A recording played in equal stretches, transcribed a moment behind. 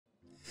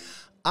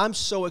I'm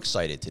so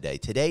excited today.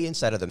 Today,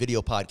 inside of the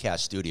video podcast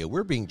studio,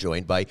 we're being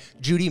joined by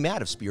Judy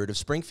Matt of Spirit of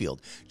Springfield.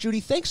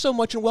 Judy, thanks so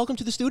much and welcome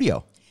to the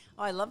studio.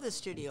 Oh, I love this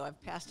studio.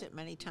 I've passed it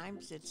many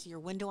times. It's your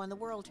window on the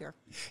world here.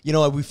 You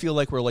know, we feel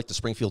like we're like the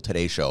Springfield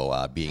Today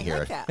Show being here. I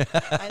like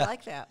that. I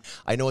like that.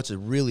 I know it's a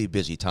really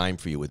busy time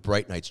for you with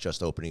Bright Nights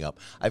just opening up.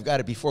 I've got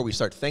to, before we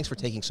start, thanks for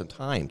taking some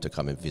time to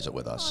come and visit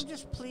with us. Oh, I'm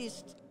just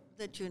pleased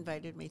that you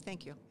invited me.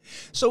 Thank you.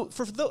 So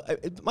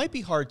it might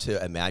be hard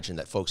to imagine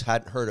that folks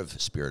hadn't heard of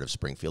Spirit of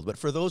Springfield, but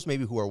for those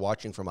maybe who are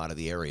watching from out of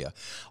the area,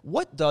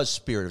 what does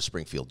Spirit of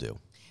Springfield do?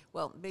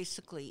 Well,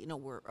 basically, you know,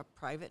 we're a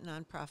private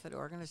nonprofit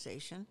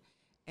organization,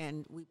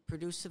 and we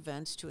produce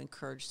events to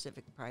encourage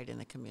civic pride in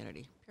the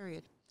community,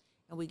 period.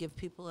 And we give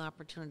people an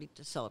opportunity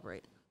to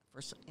celebrate.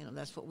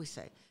 That's what we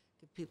say.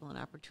 Give people an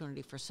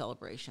opportunity for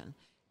celebration.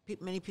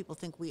 Many people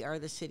think we are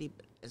the city,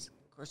 but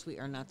of course we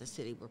are not the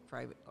city. We're a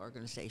private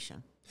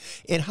organization.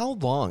 And how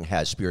long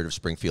has Spirit of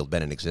Springfield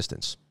been in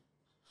existence?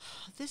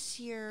 This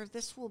year,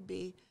 this will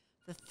be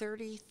the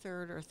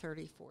 33rd or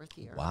 34th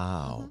year.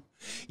 Wow.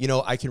 Mm-hmm. You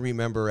know, I can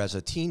remember as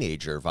a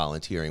teenager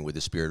volunteering with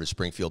the Spirit of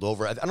Springfield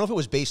over, I don't know if it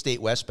was Bay State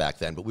West back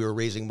then, but we were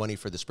raising money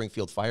for the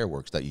Springfield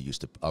fireworks that you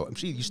used to, I'm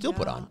sure you still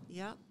put on.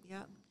 Yeah.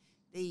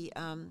 The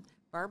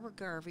Barbara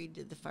Garvey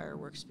did the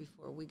fireworks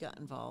before we got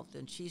involved,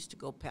 and she used to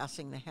go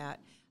passing the hat.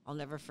 I'll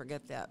never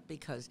forget that,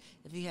 because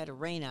if you had a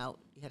rain out,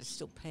 you had to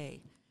still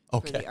pay for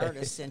the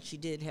artists, and she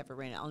did have a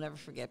rain out. I'll never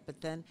forget. But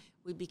then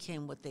we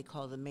became what they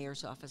call the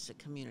Mayor's Office at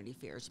Community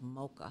Affairs,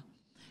 MOCA,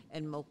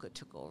 and MOCA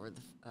took over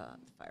the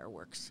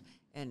fireworks.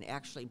 And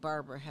actually,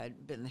 Barbara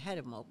had been the head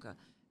of MOCA,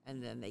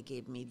 and then they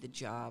gave me the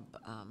job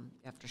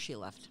after she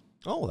left.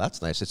 Oh,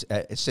 that's nice.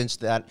 It's since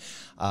that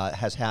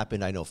has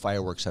happened, I know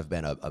fireworks have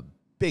been a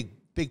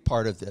big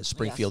part of the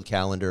Springfield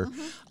calendar.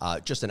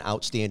 Mm-hmm. Just an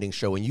outstanding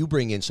show, and you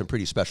bring in some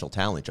pretty special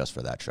talent just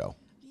for that show.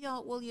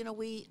 Yeah, well, you know,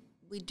 we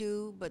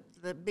do, but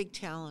the big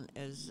talent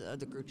is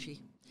the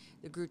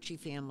Grucci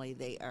family.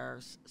 They are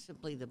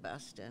simply the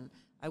best, and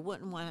I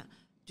wouldn't want to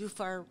do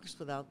fireworks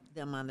without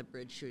them on the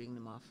bridge shooting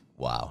them off.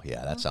 Wow,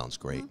 yeah, that sounds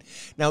great.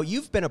 Mm-hmm. Now,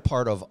 you've been a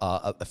part of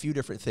a few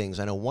different things.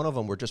 I know one of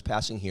them, we're just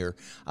passing here,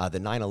 the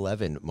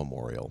 9/11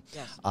 Memorial.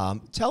 Yes.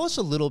 Tell us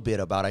a little bit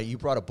about it. You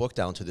brought a book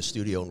down to the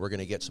studio, and we're going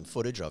to get some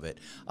footage of it.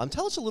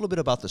 Tell us a little bit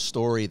about the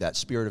story that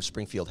Spirit of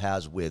Springfield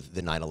has with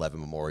the 9/11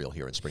 Memorial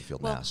here in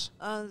Springfield, Mass.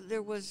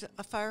 There was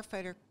a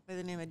firefighter by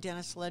the name of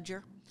Dennis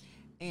Ledger,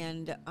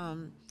 and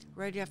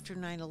right after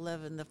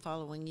 9/11, the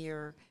following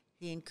year,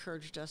 he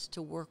encouraged us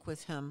to work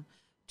with him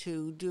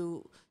to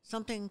do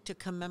something to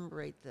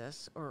commemorate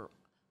this or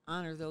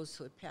honor those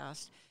who had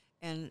passed.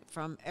 And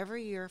from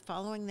every year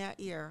following that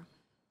year,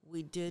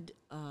 we did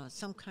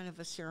some kind of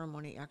a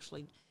ceremony.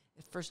 Actually,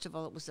 first of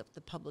all, it was at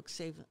the public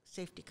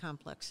safety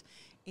complex.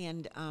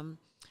 And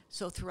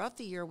so throughout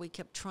the year, we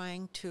kept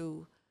trying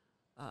to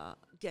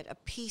get a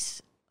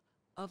piece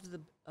of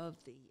the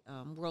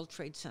World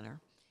Trade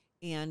Center.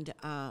 And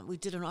we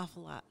did an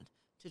awful lot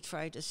to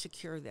try to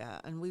secure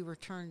that. And we were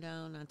turned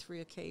down on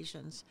 3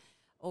 occasions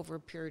over a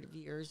period of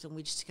years, and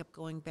we just kept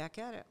going back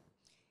at it.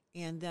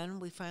 And then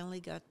we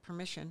finally got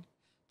permission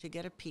to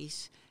get a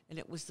piece, and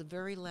it was the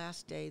very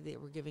last day they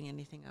were giving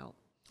anything out.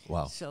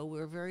 Wow. So we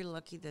were very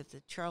lucky that the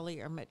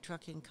Charlie Armett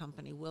Trucking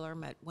Company, Will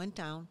Armett, went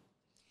down,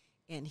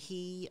 and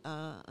he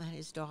and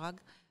his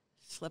dog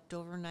slept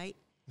overnight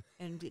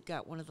and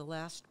got one of the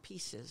last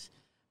pieces.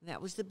 And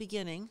that was the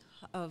beginning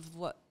of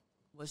what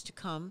was to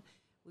come.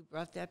 We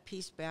brought that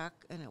piece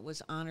back, and it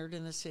was honored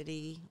in the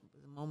city,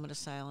 moment of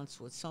silence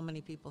with so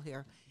many people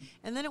here.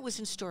 And then it was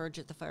in storage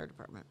at the fire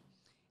department.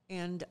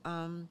 And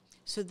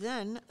so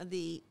then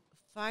the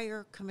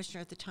fire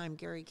commissioner at the time,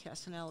 Gary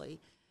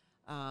Casanelli,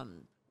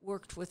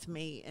 worked with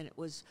me, and it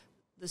was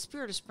the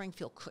Spirit of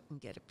Springfield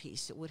couldn't get a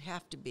piece. It would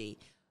have to be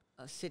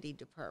a city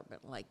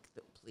department like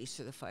the police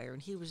or the fire,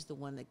 and he was the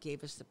one that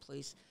gave us the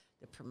police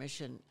the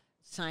permission,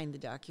 signed the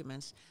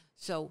documents.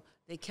 So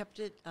they kept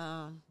it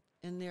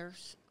in their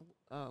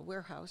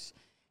warehouse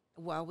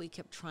while we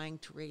kept trying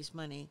to raise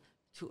money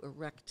to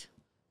erect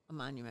a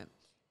monument.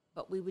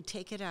 But we would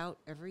take it out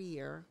every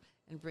year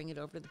and bring it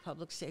over to the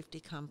public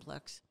safety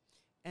complex.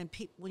 And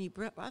when you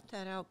brought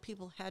that out,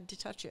 people had to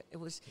touch it.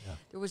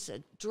 There was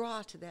a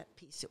draw to that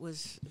piece. It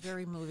was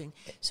very moving.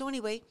 So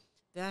anyway,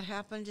 that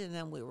happened, and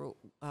then we were,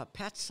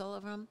 Pat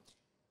Sullivan,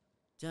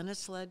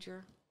 Dennis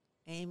Ledger,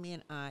 Amy,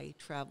 and I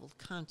traveled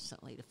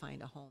constantly to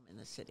find a home in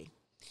the city.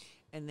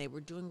 And they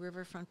were doing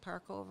Riverfront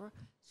Park over,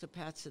 so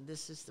Pat said,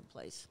 this is the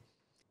place.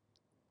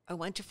 I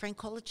went to Frank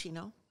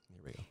Colicino,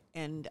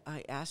 and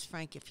I asked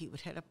Frank if he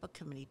would head up a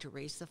committee to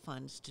raise the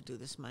funds to do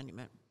this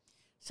monument.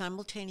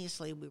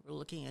 Simultaneously, we were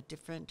looking at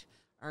different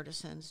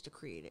artisans to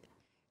create it.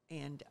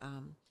 And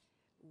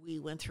we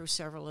went through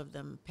several of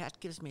them. Pat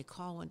gives me a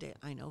call one day.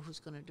 I know who's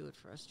going to do it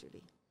for us,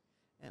 Judy.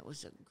 And it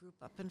was a group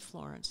up in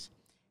Florence.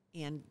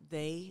 And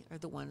they are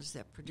the ones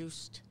that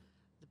produced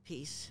the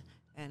piece.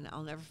 And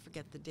I'll never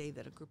forget the day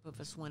that a group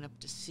of us went up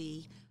to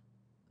see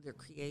their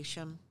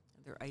creation,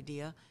 their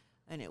idea.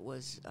 And it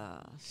was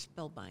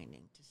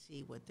spellbinding to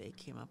see what they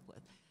came up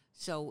with.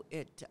 So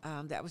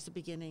that was the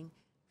beginning.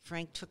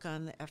 Frank took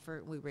on the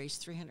effort. We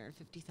raised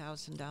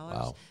 $350,000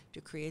 Wow.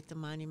 to create the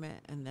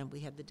monument, and then we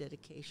had the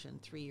dedication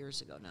 3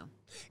 years ago now.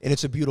 And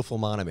it's a beautiful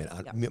monument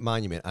on, Yep.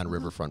 monument on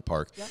Riverfront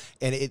Park. Yep.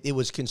 And it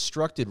was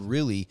constructed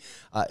really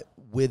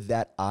with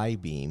that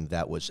I-beam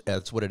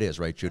that's what it is,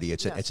 right, Judy?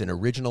 It's, Yes. it's an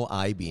original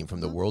I-beam from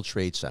the World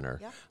Trade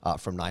Center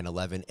from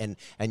 9/11.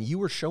 And you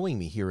were showing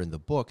me here in the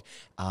book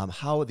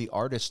how the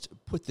artist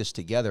put this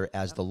together.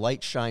 As the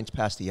light shines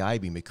past the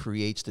I-beam, it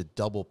creates the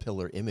double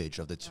pillar image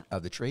of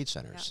the trade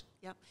centers.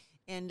 Yep.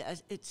 And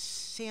it's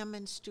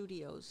Salmon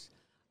Studios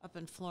up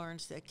in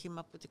Florence that came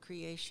up with the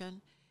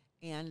creation.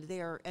 And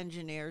they're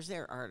engineers,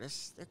 they're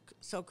artists, they're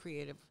so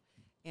creative.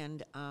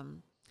 And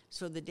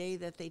so the day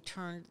that they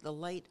turned the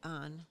light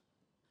on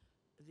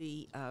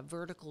the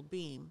vertical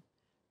beam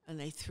and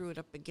they threw it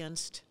up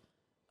against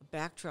a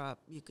backdrop,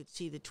 you could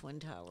see the Twin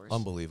Towers.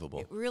 Unbelievable.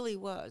 It really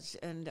was.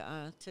 And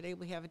today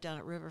we have it down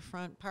at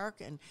Riverfront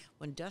Park. And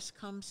when dusk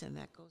comes and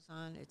that goes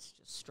on, it's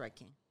just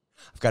striking.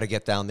 I've got to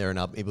get down there, and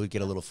I'll maybe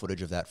get a little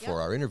footage of that for Yep.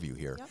 our interview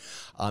here.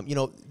 Yep. You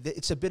know,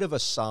 it's a bit of a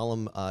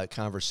solemn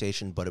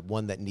conversation, but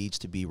one that needs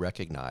to be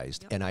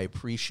recognized. Yep. And I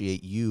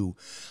appreciate you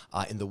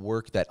and the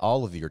work that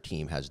all of your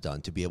team has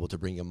done to be able to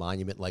bring a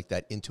monument like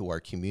that into our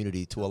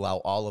community to allow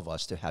all of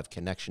us to have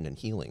connection and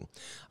healing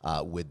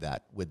with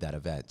that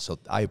event. So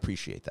I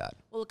appreciate that.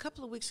 Well, a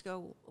couple of weeks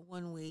ago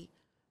when we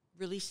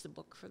released the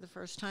book for the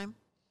first time,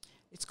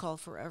 it's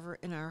called Forever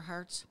in Our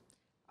Hearts.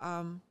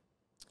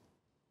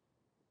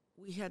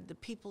 We had the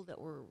people that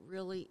were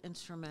really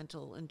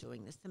instrumental in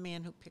doing this. The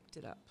man who picked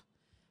it up,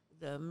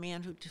 the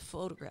man who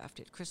photographed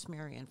it, Chris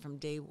Marion, from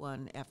day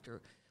one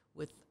after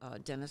with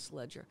Dennis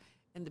Ledger,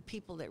 and the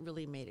people that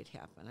really made it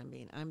happen. I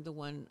mean, I'm the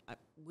one,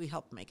 we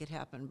helped make it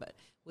happen, but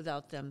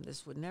without them,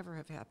 this would never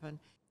have happened.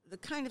 The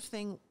kind of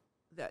thing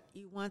that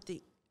you want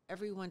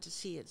everyone to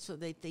see it so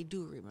that they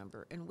do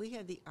remember. And we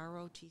had the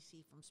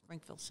ROTC from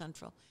Springfield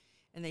Central,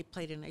 and they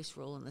played a nice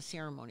role in the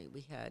ceremony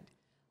we had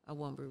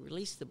when we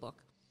released the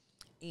book.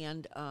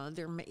 And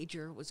their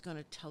major was going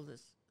to tell the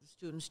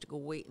students to go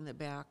wait in the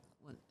back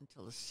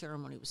until the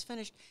ceremony was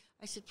finished.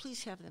 I said,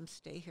 please have them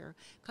stay here,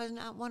 because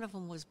not one of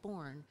them was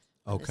born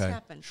when this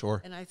happened.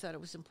 Sure. And I thought it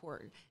was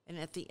important. And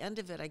at the end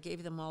of it, I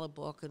gave them all a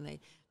book, and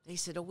they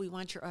said, oh, we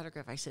want your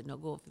autograph. I said, no,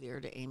 go over there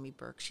to Amy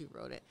Burke. She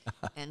wrote it.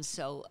 And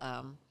so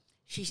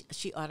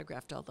she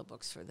autographed all the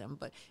books for them.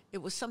 But it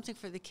was something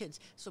for the kids.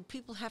 So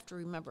people have to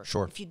remember.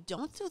 Sure. If you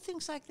don't do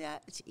things like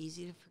that, it's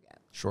easy to forget.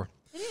 Sure.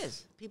 It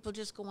is. People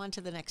just go on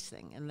to the next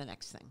thing and the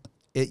next thing.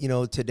 You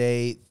know,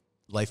 today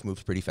life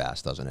moves pretty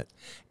fast, doesn't it?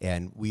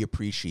 And we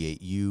appreciate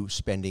you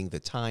spending the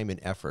time and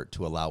effort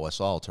to allow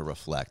us all to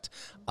reflect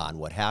on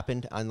what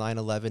happened on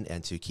 9/11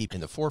 and to keep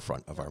in the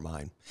forefront of our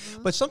mind.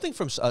 But something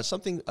from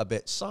something a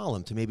bit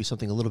solemn to maybe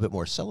something a little bit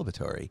more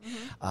celebratory.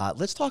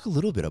 Let's talk a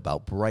little bit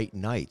about Bright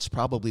Nights,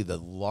 probably the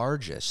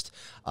largest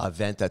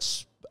event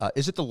that's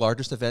is it the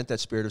largest event that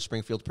Spirit of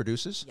Springfield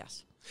produces?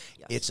 Yes.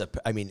 Yes.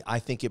 I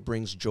think it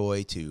brings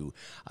joy to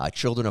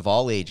children of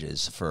all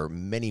ages for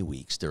many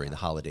weeks during the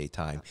holiday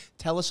time.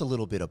 Tell us a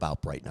little bit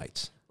about Bright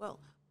Nights. Well,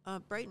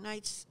 Bright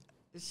Nights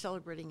is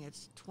celebrating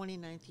its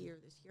 29th year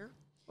this year.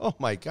 Oh,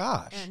 my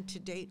gosh. And to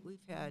date,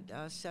 we've had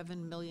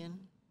 7 million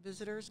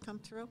visitors come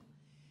through.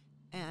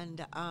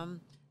 And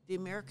the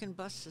American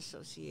Bus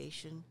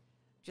Association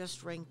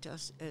just ranked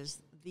us as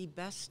the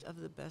best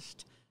of the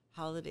best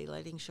holiday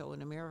lighting show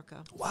in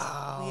America.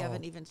 Wow. We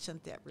haven't even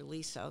sent that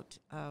release out.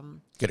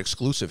 Get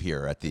exclusive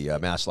here at the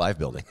Masslive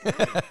Building.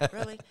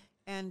 Really?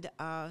 And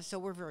so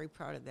we're very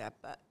proud of that.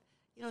 But,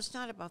 you know, it's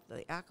not about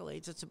the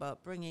accolades. It's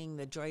about bringing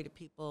the joy to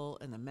people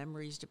and the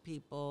memories to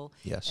people.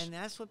 Yes. And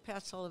that's what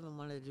Pat Sullivan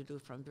wanted to do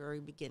from the very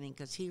beginning,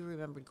 because he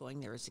remembered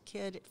going there as a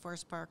kid at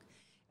Forest Park,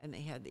 and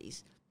they had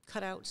these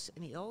cutouts,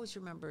 and he always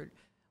remembered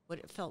what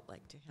it felt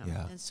like to him.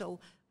 Yeah. And so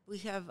we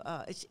have,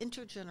 it's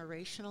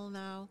intergenerational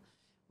now.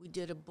 We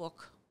did a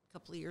book a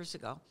couple of years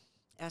ago,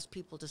 asked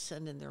people to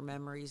send in their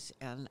memories,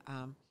 and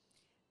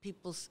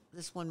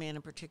this one man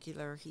in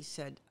particular, he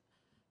said,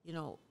 you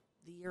know,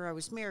 the year I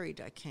was married,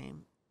 I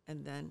came,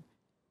 and then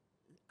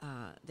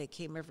they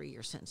came every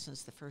year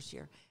since the first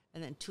year.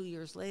 And then 2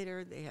 years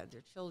later, they had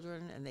their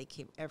children, and they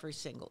came every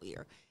single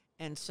year.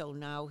 And so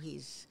now he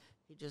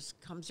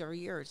just comes every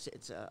year.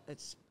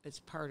 It's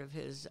part of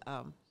his,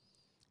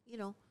 you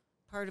know,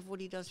 part of what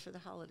he does for the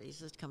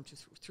holidays is to come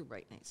through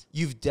Bright Nights.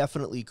 You've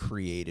definitely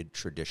created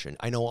tradition.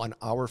 I know on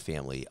our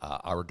family,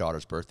 our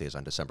daughter's birthday is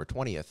on December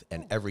 20th,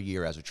 and every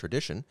year as a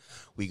tradition,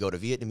 we go to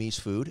Vietnamese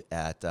food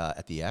at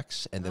the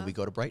X, and then we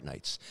go to Bright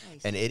Nights.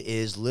 Nice. And it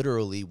is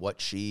literally what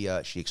she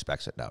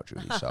expects it now,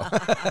 Judy. So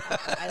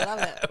I love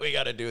it. we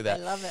got to do that.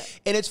 I love it.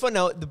 And it's fun.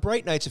 Now, the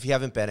Bright Nights, if you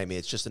haven't been, I mean,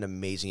 it's just an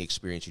amazing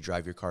experience. You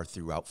drive your car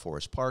throughout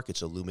Forest Park.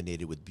 It's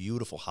illuminated with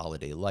beautiful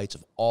holiday lights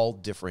of all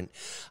different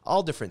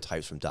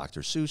types, from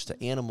Dr. Seuss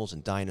to animals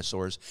and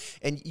dinosaurs.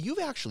 And you've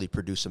actually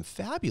produced some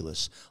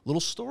fabulous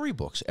little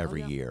storybooks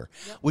every year.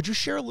 Yep. Would you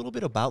share a little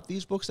bit about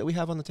these books that we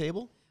have on the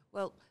table?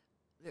 Well,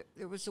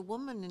 there was a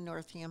woman in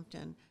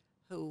Northampton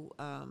who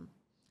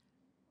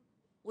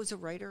was a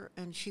writer,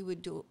 and she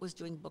was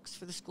doing books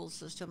for the school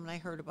system, and I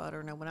heard about her,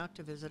 and I went out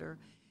to visit her,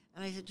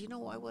 and I said,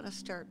 I want to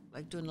start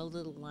like doing a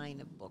little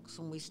line of books.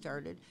 When we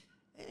started,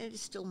 and it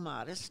is still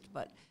modest,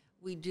 but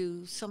we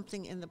do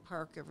something in the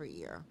park every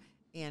year.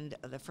 And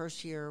the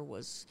first year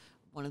was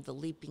one of the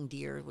leaping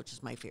deer, which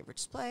is my favorite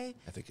display.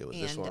 I think it was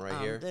this one right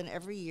here. Then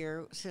every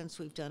year since,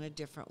 we've done a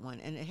different one,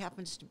 and it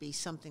happens to be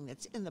something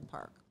that's in the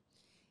park.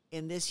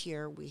 And this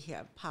year we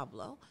have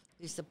Pablo.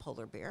 He's the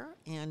polar bear,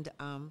 and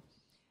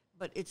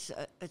but it's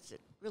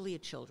really a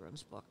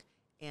children's book.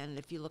 And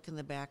if you look in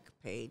the back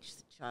page,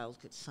 the child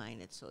could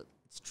sign it, so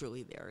it's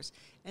truly theirs.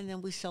 And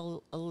then we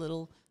sell a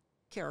little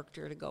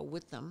character to go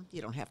with them.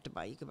 You don't have to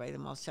buy; you can buy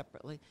them all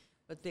separately.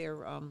 But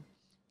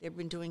they've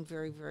been doing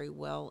very, very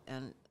well.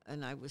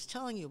 And I was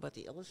telling you about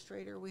the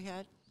illustrator we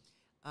had.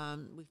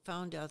 We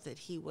found out that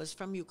he was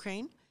from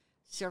Ukraine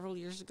several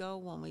years ago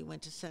when we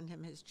went to send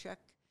him his check.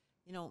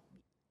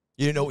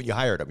 You didn't know when you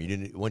hired him. You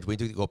didn't when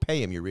you go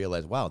pay him. You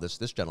realize, wow, this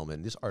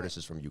gentleman, this artist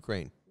is from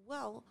Ukraine.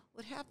 Well,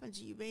 what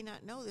happens? You may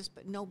not know this,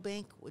 but no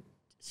bank would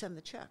send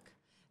the check.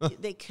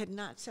 They could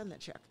not send the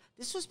check.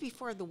 This was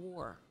before the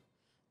war.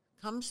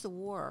 Comes the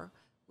war,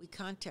 we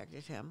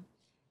contacted him,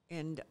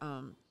 and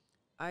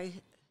I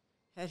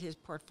had his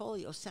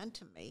portfolio sent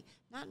to me,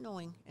 not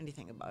knowing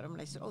anything about him.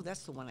 And I said,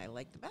 that's the one I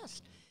like the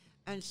best.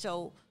 And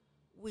so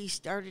we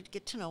started to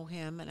get to know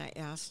him, and I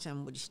asked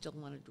him, would you still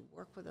want to do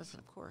work with us? And,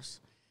 of course,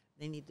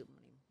 they need the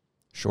money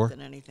more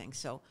than anything.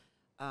 So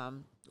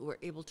we're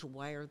able to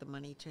wire the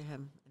money to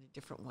him in a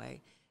different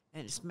way.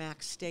 And it's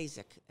Max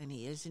Stasek, and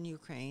he is in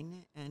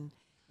Ukraine and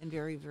in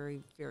very,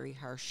 very, very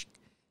harsh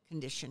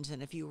conditions.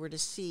 And if you were to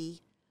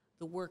see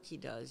the work he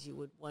does, you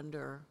would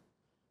wonder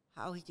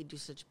how he could do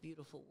such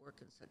beautiful work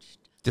in such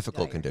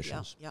difficult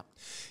conditions. Yeah.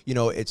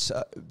 It's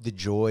the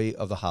joy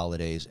of the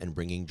holidays, and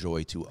bringing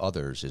joy to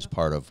others is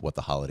part of what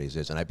the holidays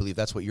is. And I believe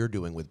that's what you're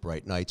doing with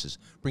Bright Nights, is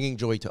bringing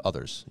joy to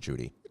others,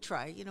 Judy. We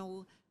try.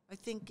 I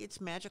think it's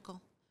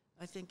magical.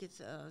 I think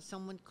it's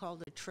someone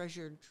called a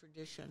treasured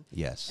tradition.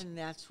 Yes. And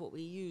that's what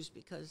we use,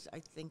 because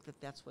I think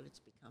that that's what it's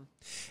become.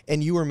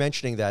 And you were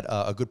mentioning that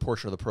a good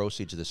portion of the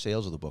proceeds of the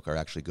sales of the book are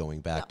actually going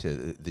back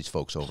to these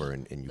folks over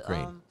in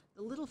Ukraine.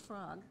 The Little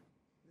Frog,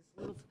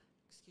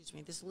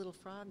 this Little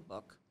Frog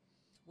book,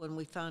 when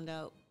we found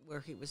out where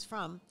he was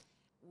from,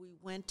 we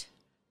went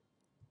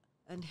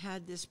and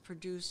had this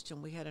produced,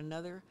 and we had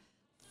another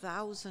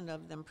 1,000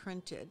 of them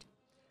printed,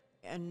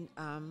 and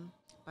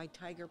by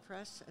Tiger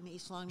Press in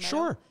East Long Meadow.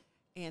 Sure.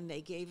 And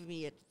they gave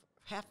me it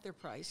half their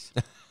price.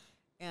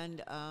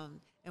 And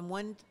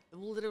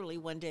literally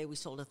one day we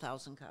sold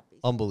 1,000 copies.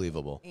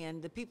 Unbelievable.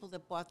 And the people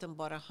that bought them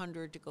bought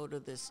 100 to go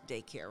to this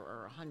daycare,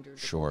 or 100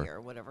 to Sure. go here,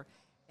 or whatever.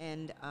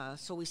 And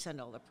so we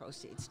send all the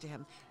proceeds to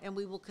him. And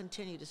we will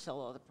continue to send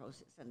all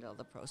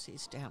the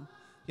proceeds to him.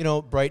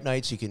 Bright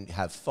Nights, you can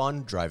have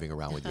fun driving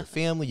around with your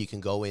family. You can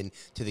go in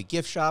to the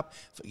gift shop,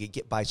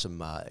 buy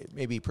some,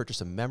 maybe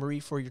purchase a memory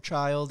for your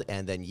child,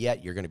 and then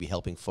yet you're going to be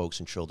helping folks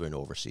and children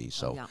overseas.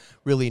 So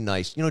really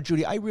nice.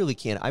 Judy, I really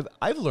can't.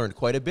 I've learned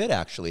quite a bit,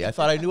 actually. I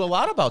thought I knew a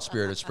lot about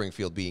Spirit of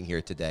Springfield being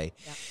here today.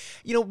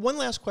 Yeah. One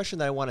last question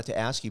that I wanted to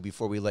ask you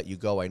before we let you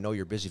go. I know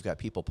you're busy. You've got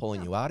people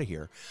pulling you out of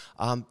here.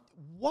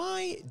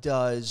 Why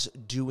does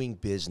doing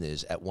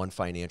business at One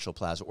Financial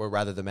Plaza, or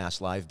rather the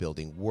Masslive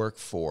Building, work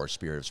for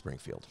Spirit of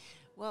Springfield?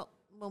 Well,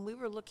 when we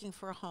were looking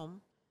for a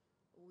home,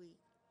 we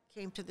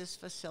came to this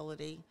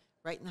facility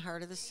right in the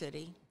heart of the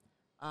city,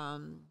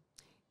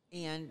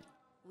 and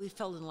we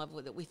fell in love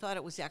with it. We thought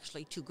it was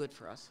actually too good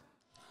for us,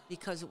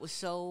 because it was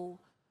so,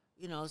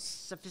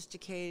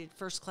 sophisticated,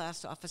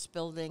 first-class office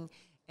building.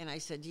 And I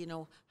said,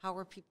 how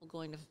are people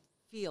going to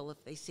feel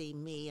if they see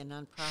me, a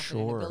nonprofit,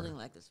 in a building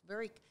like this?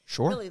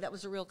 Really, that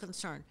was a real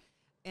concern.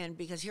 And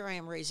because here I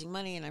am raising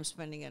money, and I'm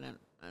spending it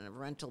on a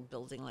rental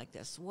building like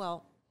this.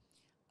 Well,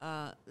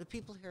 the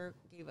people here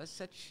gave us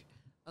such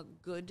a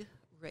good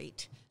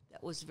rate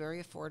that was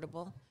very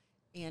affordable.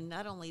 And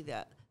not only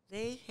that,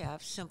 they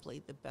have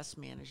simply the best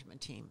management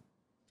team.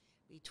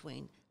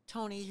 Between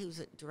Tony,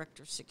 who's a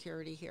director of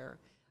security here,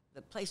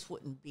 the place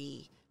wouldn't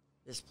be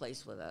this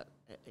place without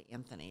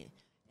Anthony.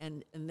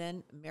 And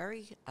then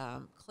Mary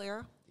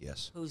Claire,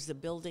 yes, who's the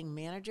building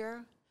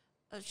manager,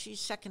 she's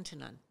second to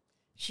none.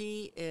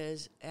 She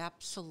is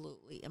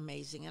absolutely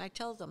amazing. And I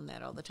tell them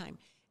that all the time.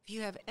 If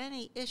you have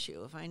any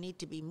issue, if I need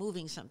to be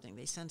moving something,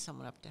 they send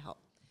someone up to help.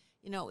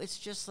 It's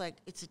just like,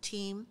 it's a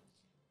team.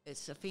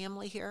 It's a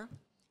family here.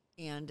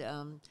 And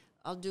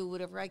I'll do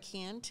whatever I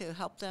can to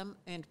help them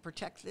and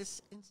protect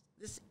this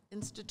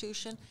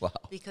institution. Wow.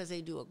 Because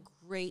they do a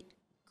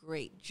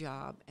great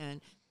job. And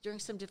during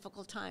some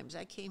difficult times,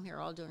 I came here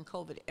all during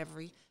COVID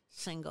every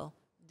single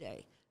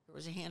day. There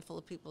was a handful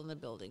of people in the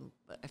building,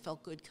 but I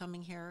felt good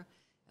coming here,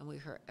 and we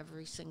were here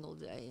every single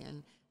day.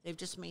 And they've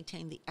just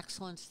maintained the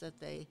excellence that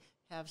they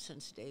have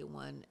since day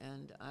one,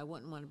 and I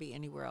wouldn't want to be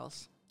anywhere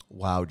else.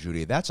 Wow,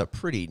 Judy, that's a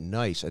pretty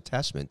nice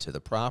attestment to the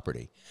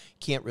property.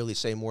 Can't really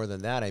say more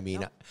than that. I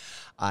mean, Nope.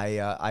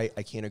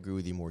 I can't agree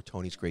with you more.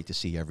 Tony's great to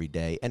see every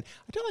day, and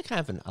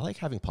I like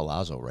having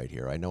Palazzo right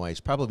here. I know I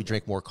probably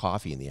drink more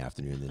coffee in the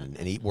afternoon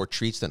and eat more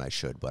treats than I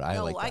should, but I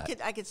No, like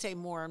that. I could say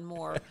more and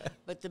more,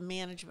 but the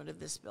management of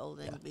this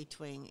building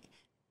between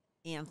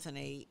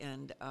Anthony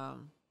and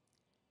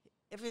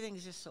everything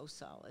is just so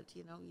solid.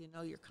 You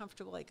know, you're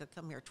comfortable. I could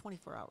come here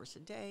 24 hours a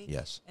day.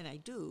 Yes. And I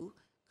do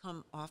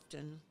come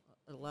often,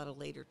 a lot of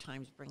later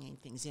times, bringing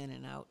things in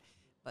and out.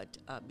 But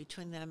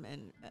between them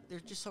and they're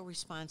just so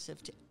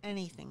responsive to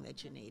anything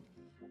that you need.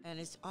 And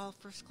it's all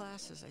first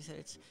class. As I said,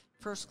 it's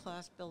first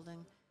class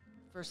building,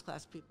 first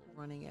class people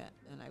running it,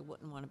 and I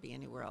wouldn't want to be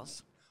anywhere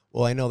else.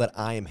 Well, I know that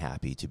I am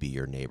happy to be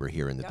your neighbor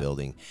here in the Yep.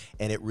 building,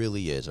 and it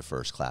really is a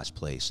first-class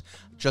place.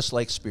 Just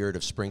like Spirit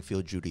of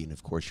Springfield, Judy, and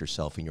of course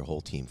yourself and your whole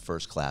team,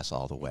 first class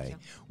all the way. you.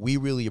 We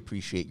really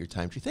appreciate your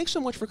time. Judy, thanks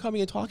so much for coming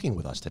and talking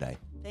with us today.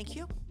 Thank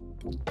you.